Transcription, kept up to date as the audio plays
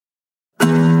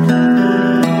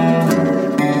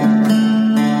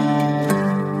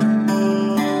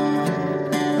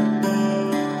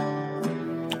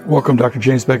Welcome, Dr.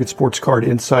 James Beckett, Sports Card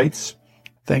Insights.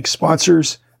 Thanks,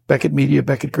 sponsors, Beckett Media,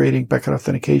 Beckett Grading, Beckett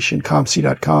Authentication,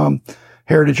 ComC.com,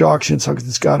 Heritage Auctions,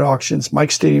 Huggins Scott Auctions,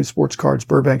 Mike Stadium Sports Cards,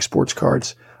 Burbank Sports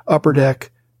Cards, Upper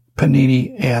Deck,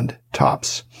 Panini, and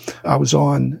Topps. I was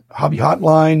on Hobby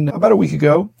Hotline about a week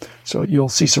ago, so you'll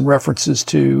see some references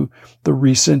to the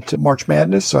recent March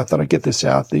Madness, so I thought I'd get this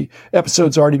out. The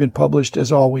episode's already been published.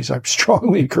 As always, I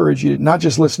strongly encourage you to not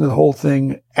just listen to the whole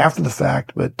thing after the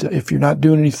fact, but if you're not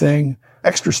doing anything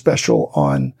extra special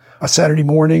on a Saturday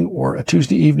morning or a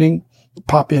Tuesday evening,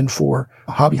 pop in for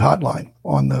a Hobby Hotline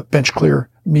on the Bench Clear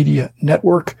Media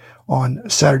Network on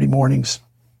Saturday mornings.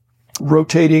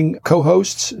 Rotating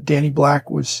co-hosts, Danny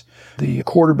Black was the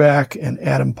quarterback, and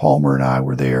Adam Palmer and I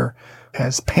were there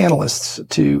as panelists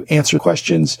to answer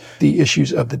questions, the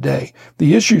issues of the day.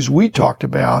 The issues we talked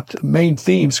about, main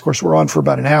themes, of course, we're on for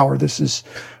about an hour. This is,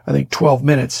 I think, 12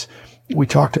 minutes. We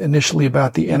talked initially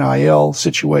about the NIL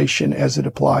situation as it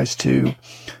applies to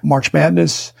March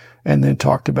Madness, and then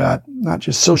talked about not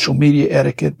just social media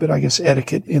etiquette, but I guess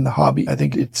etiquette in the hobby. I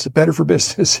think it's better for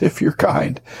business if you're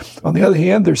kind. On the other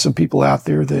hand, there's some people out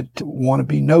there that want to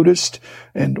be noticed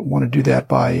and want to do that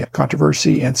by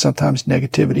controversy and sometimes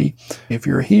negativity. If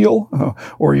you're a heel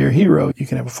or you're a hero, you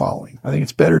can have a following. I think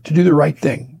it's better to do the right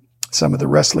thing. Some of the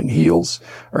wrestling heels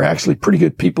are actually pretty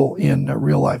good people in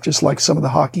real life, just like some of the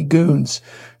hockey goons.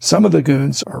 Some of the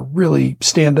goons are really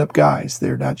stand-up guys.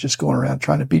 They're not just going around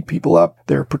trying to beat people up.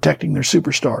 They're protecting their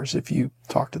superstars if you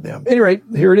talk to them. Anyway,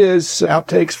 here it is,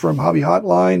 outtakes from Hobby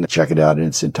Hotline. Check it out in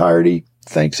its entirety.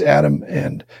 Thanks, Adam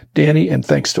and Danny, and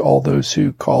thanks to all those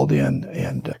who called in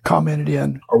and commented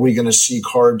in. Are we going to see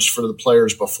cards for the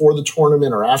players before the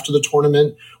tournament or after the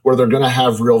tournament where they're going to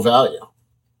have real value?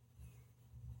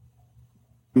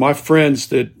 My friends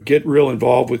that get real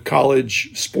involved with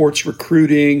college sports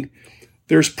recruiting,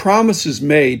 there's promises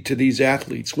made to these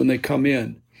athletes when they come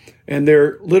in, and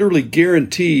they're literally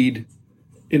guaranteed,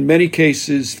 in many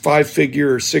cases,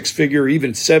 5-figure or 6-figure or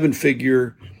even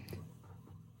 7-figure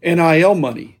NIL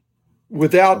money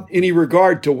without any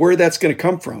regard to where that's going to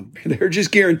come from. They're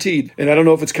just guaranteed. And I don't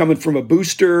know if it's coming from a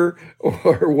booster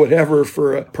or whatever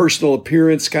for a personal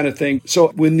appearance kind of thing. So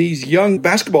when these young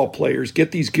basketball players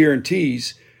get these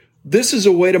guarantees, this is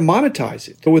a way to monetize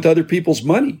it with other people's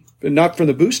money, but not from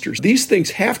the boosters. These things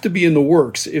have to be in the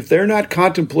works. If they're not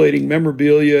contemplating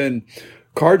memorabilia and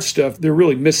card stuff, they're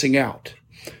really missing out.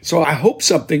 So I hope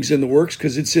something's in the works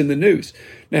because it's in the news.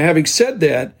 Now, having said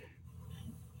that,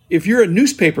 if you're a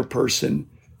newspaper person,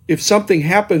 if something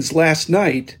happens last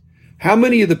night, how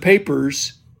many of the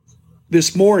papers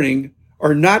this morning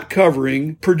are not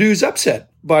covering Purdue's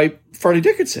upset by Farley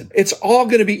Dickinson? It's all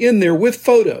going to be in there with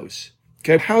photos.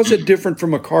 Okay, how's it different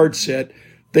from a card set?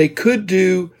 They could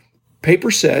do paper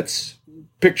sets,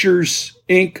 pictures,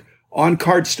 ink on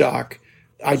cardstock.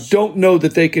 I don't know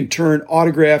that they can turn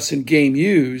autographs and game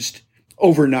used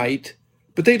overnight,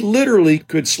 but they literally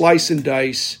could slice and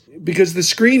dice because the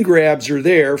screen grabs are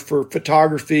there for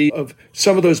photography of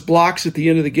some of those blocks at the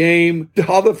end of the game.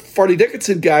 All the Farley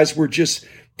Dickinson guys were just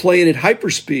playing at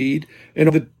hyperspeed,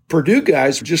 and the Purdue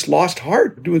guys just lost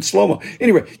heart doing slow-mo.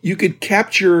 Anyway, you could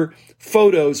capture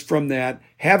photos from that,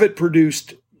 have it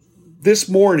produced this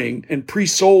morning and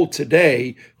pre-sold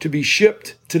today to be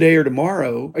shipped today or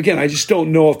tomorrow. Again, I just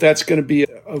don't know if that's going to be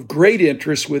of great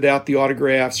interest without the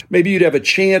autographs. Maybe you'd have a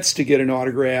chance to get an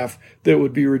autograph that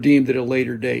would be redeemed at a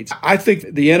later date. I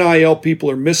think the NIL people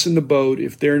are missing the boat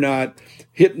if they're not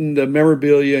hitting the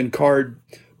memorabilia and card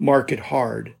market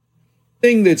hard. The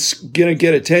thing that's going to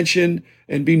get attention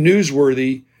and be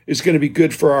newsworthy is going to be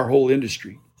good for our whole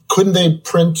industry. Couldn't they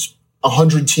print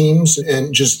 100 teams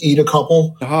and just eat a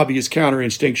couple? The hobby is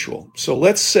counter-instinctual. So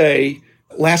let's say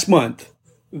last month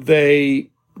they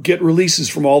get releases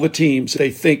from all the teams they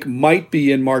think might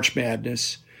be in March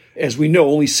Madness. As we know,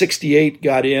 only 68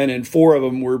 got in, and 4 of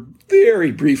them were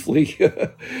very briefly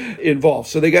involved.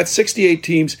 So they got 68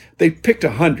 teams. They picked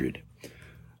 100.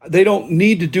 They don't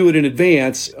need to do it in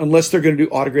advance unless they're going to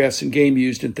do autographs and game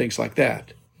used and things like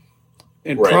that.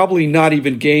 And right. Probably not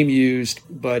even game used,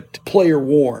 but player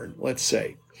worn, let's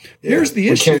say. Yeah. Here's the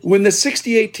issue. When the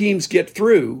 68 teams get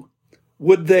through,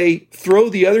 would they throw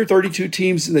the other 32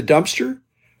 teams in the dumpster?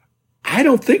 I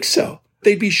don't think so.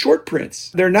 They'd be short prints.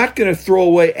 They're not going to throw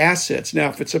away assets. Now,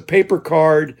 if it's a paper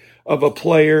card of a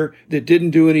player that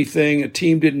didn't do anything, a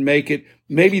team didn't make it,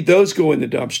 maybe those go in the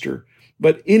dumpster.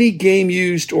 But any game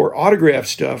used or autograph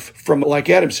stuff from, like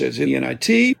Adam says, the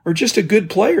NIT or just a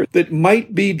good player that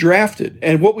might be drafted.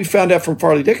 And what we found out from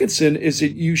Farley Dickinson is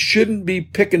that you shouldn't be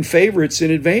picking favorites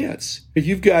in advance.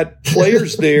 You've got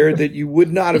players there that you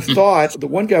would not have thought. The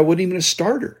one guy wasn't even a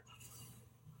starter.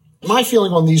 My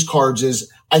feeling on these cards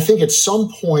is I think at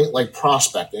some point, like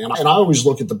prospecting, and I always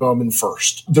look at the Bowman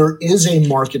first, there is a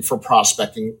market for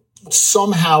prospecting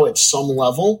somehow at some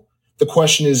level. The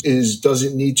question is does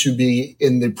it need to be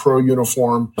in the pro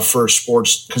uniform for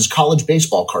sports? Because college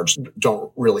baseball cards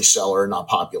don't really sell or are not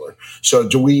popular. So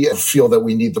do we feel that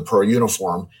we need the pro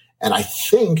uniform? And I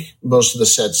think most of the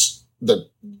sets that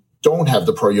don't have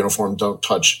the pro uniform don't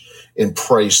touch in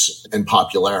price and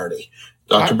popularity.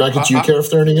 Dr. Beckett, do you care if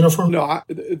they're in a uniform? No,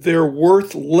 they're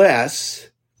worth less,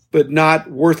 but not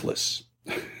worthless.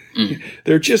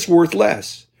 They're just worth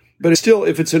less. But still,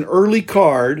 if it's an early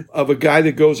card of a guy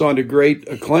that goes on to great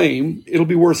acclaim, it'll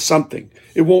be worth something.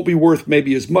 It won't be worth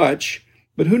maybe as much,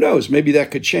 but who knows? Maybe that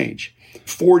could change.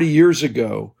 40 years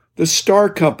ago, the Star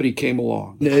Company came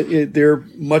along. They're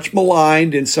much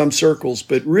maligned in some circles,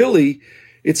 but really,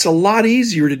 it's a lot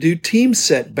easier to do team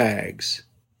set bags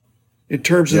in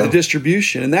terms of the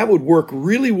distribution. And that would work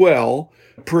really well,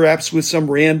 perhaps with some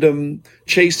random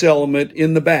chase element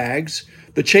in the bags.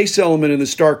 The chase element in the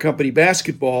Star Company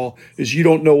basketball is you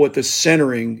don't know what the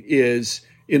centering is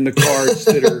in the cards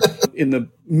that are in the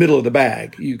middle of the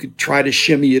bag. You could try to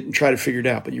shimmy it and try to figure it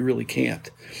out, but you really can't.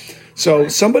 So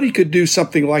somebody could do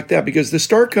something like that because the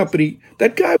Star Company,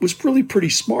 that guy was really pretty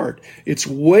smart. It's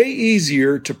way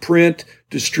easier to print,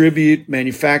 distribute,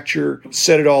 manufacture,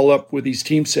 set it all up with these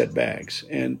team set bags.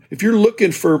 And if you're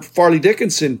looking for Farley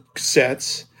Dickinson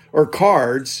sets or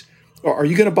cards, are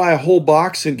you going to buy a whole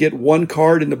box and get one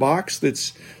card in the box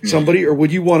that's somebody, or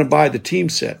would you want to buy the team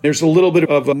set? There's a little bit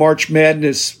of a March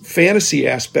Madness fantasy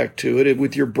aspect to it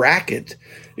with your bracket,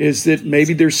 is that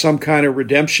maybe there's some kind of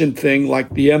redemption thing like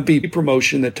the MVP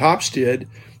promotion that Topps did,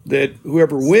 that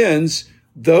whoever wins,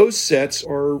 those sets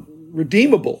are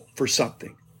redeemable for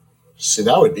something. See,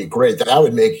 that would be great. That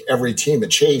would make every team a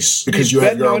chase because you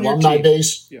have your alumni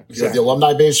base. Yeah, exactly. You have the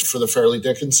alumni base for the Fairleigh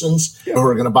Dickinsons who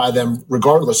are going to buy them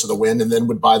regardless of the win and then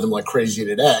would buy them like crazy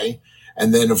today.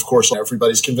 And then, of course,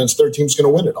 everybody's convinced their team's going to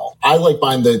win it all. I like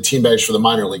buying the team bags for the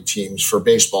minor league teams for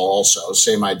baseball also.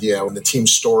 Same idea. In the team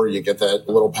store, you get that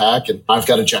little pack. And I've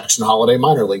got a Jackson Holiday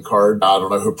minor league card. I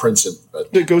don't know who prints it, but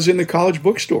it goes in the college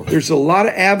bookstore. There's a lot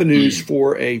of avenues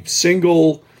for a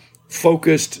single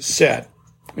focused set.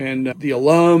 And the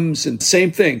alums, and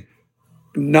same thing.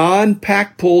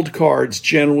 Non-pack pulled cards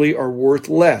generally are worth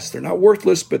less. They're not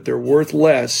worthless, but they're worth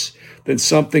less than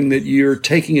something that you're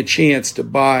taking a chance to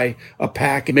buy a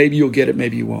pack, and maybe you'll get it,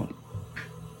 maybe you won't.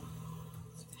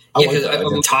 Yeah,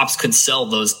 because Topps could sell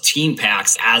those team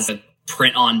packs as a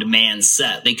print-on-demand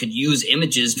set. They could use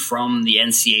images from the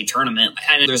NCAA tournament,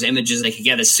 and there's images they could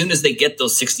get. As soon as they get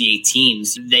those 68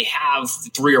 teams, they have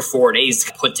 3 or 4 days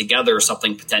to put together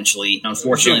something potentially.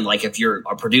 Unfortunately, like if you're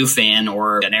a Purdue fan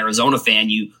or an Arizona fan,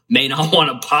 you may not want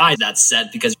to buy that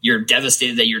set because you're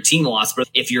devastated that your team lost. But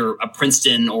if you're a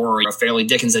Princeton or a Fairleigh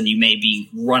Dickinson, you may be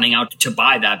running out to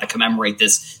buy that to commemorate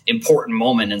this important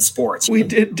moment in sports. We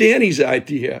did Danny's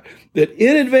idea that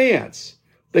in advance,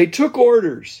 they took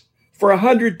orders for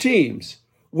 100 teams,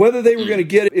 whether they were going to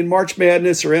get it in March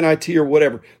Madness or NIT or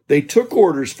whatever. They took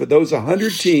orders for those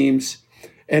 100 teams,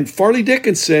 and Farley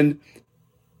Dickinson,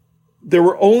 there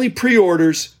were only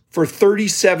pre-orders for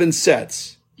 37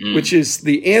 sets, which is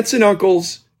the aunts and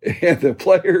uncles and the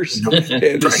players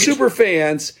and the super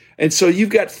fans. And so you've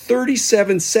got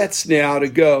 37 sets now to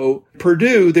go.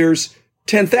 Purdue, there's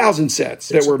 10,000 sets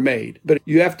that were made, but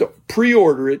you have to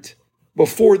pre-order it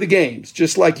before the games,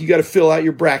 just like you got to fill out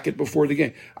your bracket before the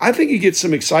game. I think you get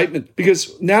some excitement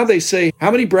because now they say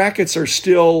how many brackets are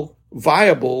still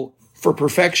viable for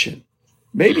perfection?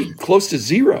 Maybe close to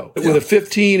 0. With a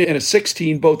 15 and a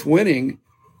 16 both winning,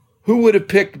 who would have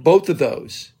picked both of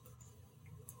those?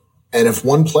 And if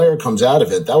one player comes out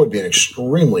of it, that would be an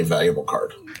extremely valuable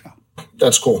card.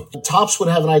 That's cool. Topps would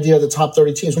have an idea of the top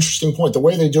 30 teams. Interesting point. The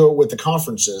way they do it with the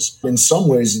conferences, in some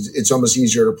ways, it's almost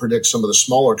easier to predict some of the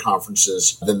smaller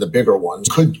conferences than the bigger ones.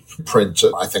 Could print,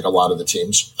 I think, a lot of the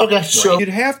teams. Okay, so you'd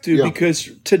have to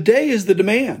because today is the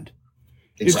demand.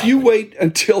 Exactly. If you wait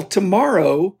until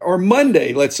tomorrow or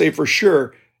Monday, let's say for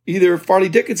sure, either Farley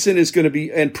Dickinson is going to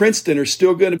be and Princeton are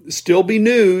still going to be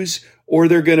news, or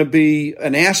they're going to be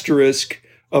an asterisk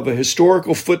of a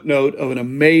historical footnote of an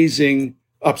amazing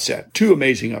upset, 2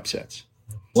 amazing upsets.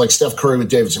 Like Steph Curry with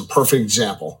Davidson, perfect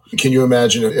example. Can you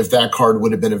imagine if that card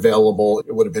would have been available?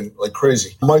 It would have been like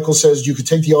crazy. Michael says you could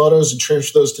take the autos and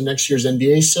transfer those to next year's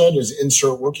NBA set as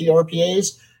insert rookie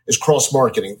RPAs. is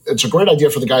cross-marketing. It's a great idea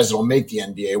for the guys that will make the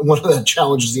NBA. One of the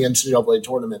challenges of the NCAA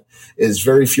tournament is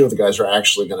very few of the guys are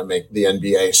actually going to make the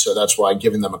NBA. So that's why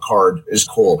giving them a card is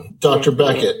cool. Dr.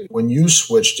 Beckett, when you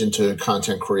switched into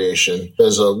content creation,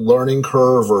 as a learning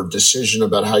curve or decision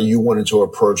about how you wanted to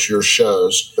approach your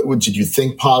shows, did you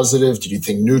think positive? Did you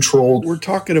think neutral? We're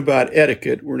talking about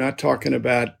etiquette. We're not talking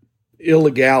about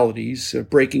illegalities,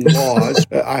 breaking laws.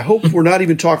 I hope we're not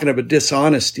even talking about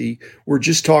dishonesty. We're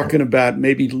just talking about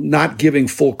maybe not giving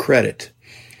full credit.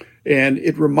 And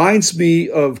it reminds me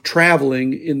of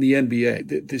traveling in the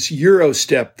NBA, this Euro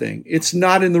step thing. It's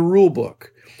not in the rule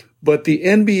book, but the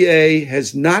NBA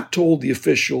has not told the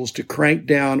officials to crank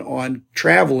down on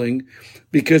traveling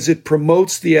because it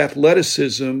promotes the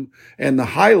athleticism and the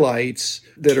highlights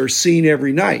that are seen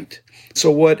every night. So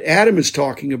what Adam is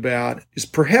talking about is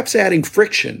perhaps adding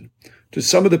friction to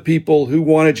some of the people who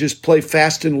want to just play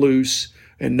fast and loose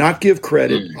and not give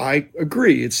credit. I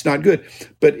agree, it's not good.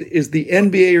 But is the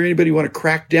NBA or anybody want to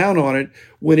crack down on it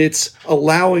when it's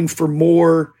allowing for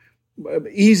more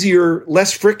easier,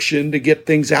 less friction to get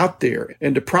things out there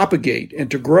and to propagate and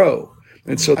to grow?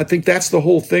 And so I think that's the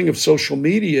whole thing of social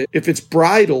media. If it's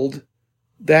bridled,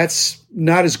 that's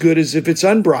not as good as if it's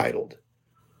unbridled.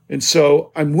 And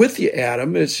so I'm with you,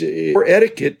 Adam. It's more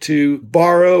etiquette to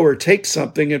borrow or take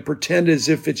something and pretend as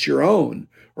if it's your own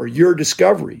or your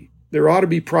discovery. There ought to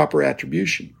be proper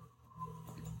attribution.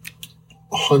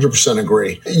 100%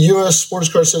 agree. U.S.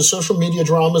 Sports Card says social media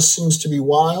drama seems to be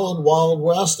wild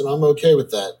west, and I'm okay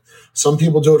with that. Some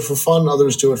people do it for fun,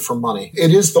 others do it for money.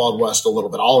 It is the Wild West a little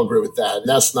bit. I'll agree with that.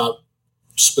 That's not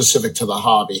specific to the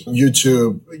hobby.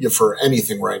 YouTube, for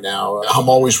anything right now, I'm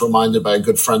always reminded by a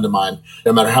good friend of mine,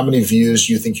 no matter how many views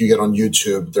you think you get on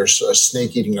YouTube, there's a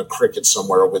snake eating a cricket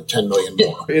somewhere with 10 million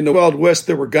more. In the Wild West,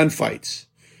 there were gunfights,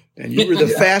 and you were the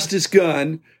fastest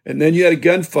gun, and then you had a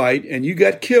gunfight, and you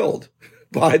got killed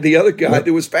by the other guy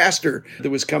that was faster that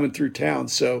was coming through town.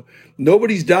 So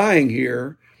nobody's dying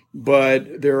here,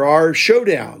 but there are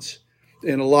showdowns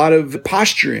and a lot of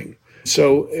posturing.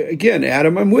 So again,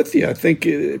 Adam, I'm with you. I think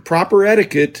proper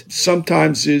etiquette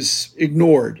sometimes is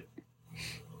ignored.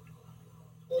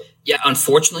 Yeah,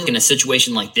 unfortunately, in a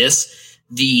situation like this,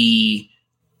 the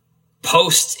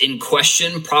post in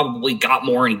question probably got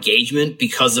more engagement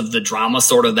because of the drama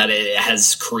sort of that it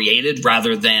has created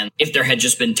rather than if there had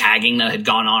just been tagging that had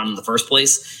gone on in the first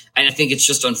place. And I think it's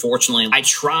just unfortunately, I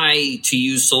try to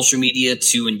use social media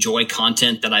to enjoy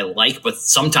content that I like, but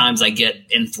sometimes I get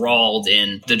enthralled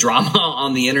in the drama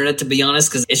on the internet, to be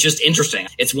honest, because it's just interesting.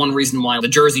 It's one reason why the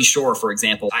Jersey Shore, for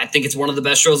example, I think it's one of the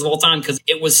best shows of all time because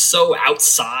it was so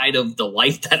outside of the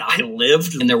life that I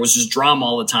lived and there was just drama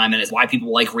all the time. And it's why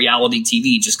people like reality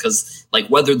TV, just because like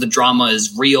whether the drama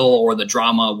is real or the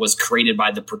drama was created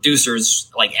by the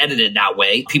producers, like edited that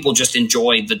way, people just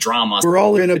enjoy the drama. We're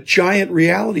all in a giant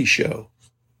reality show.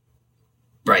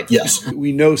 Right. Yes.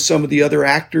 We know some of the other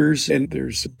actors, and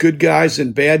there's good guys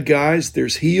and bad guys.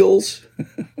 There's heels,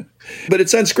 but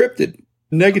it's unscripted.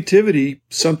 Negativity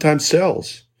sometimes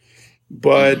sells,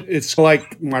 but it's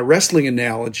like my wrestling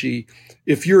analogy.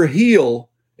 If you're a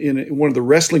heel in one of the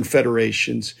wrestling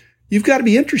federations, you've got to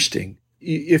be interesting.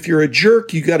 If you're a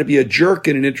jerk, you got to be a jerk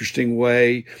in an interesting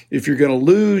way. If you're going to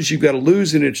lose, you've got to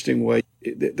lose in an interesting way.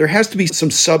 There has to be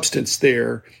some substance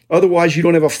there. Otherwise, you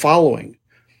don't have a following.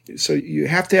 So you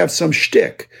have to have some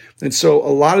shtick. And so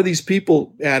a lot of these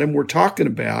people, Adam, we're talking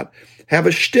about, have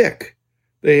a shtick.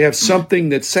 They have something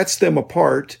that sets them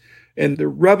apart, and they're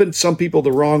rubbing some people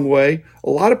the wrong way, a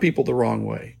lot of people the wrong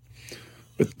way.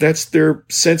 But that's their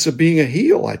sense of being a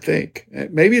heel, I think.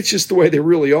 Maybe it's just the way they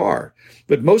really are.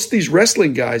 But most of these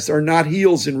wrestling guys are not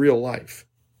heels in real life.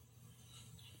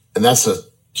 And that's a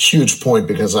huge point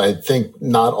because I think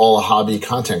not all hobby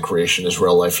content creation is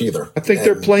real life either. I think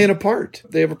they're playing a part.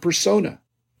 They have a persona.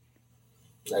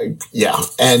 Yeah.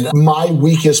 And my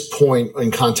weakest point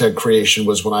in content creation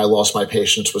was when I lost my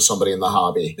patience with somebody in the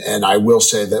hobby. And I will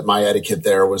say that my etiquette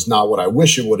there was not what I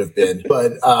wish it would have been.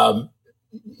 But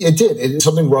it did.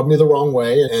 Something rubbed me the wrong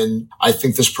way. And I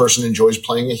think this person enjoys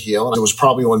playing a heel. And it was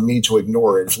probably on me to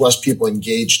ignore it. If less people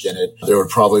engaged in it, there would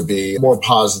probably be more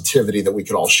positivity that we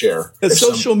could all share. The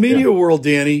social media world,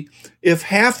 Danny, if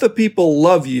half the people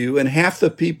love you and half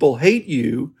the people hate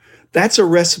you, that's a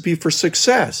recipe for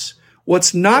success.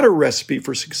 What's not a recipe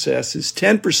for success is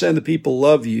 10% of the people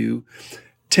love you,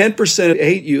 10%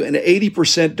 hate you, and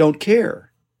 80% don't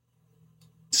care.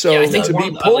 So to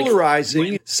be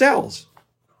polarizing sells.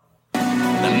 The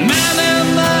man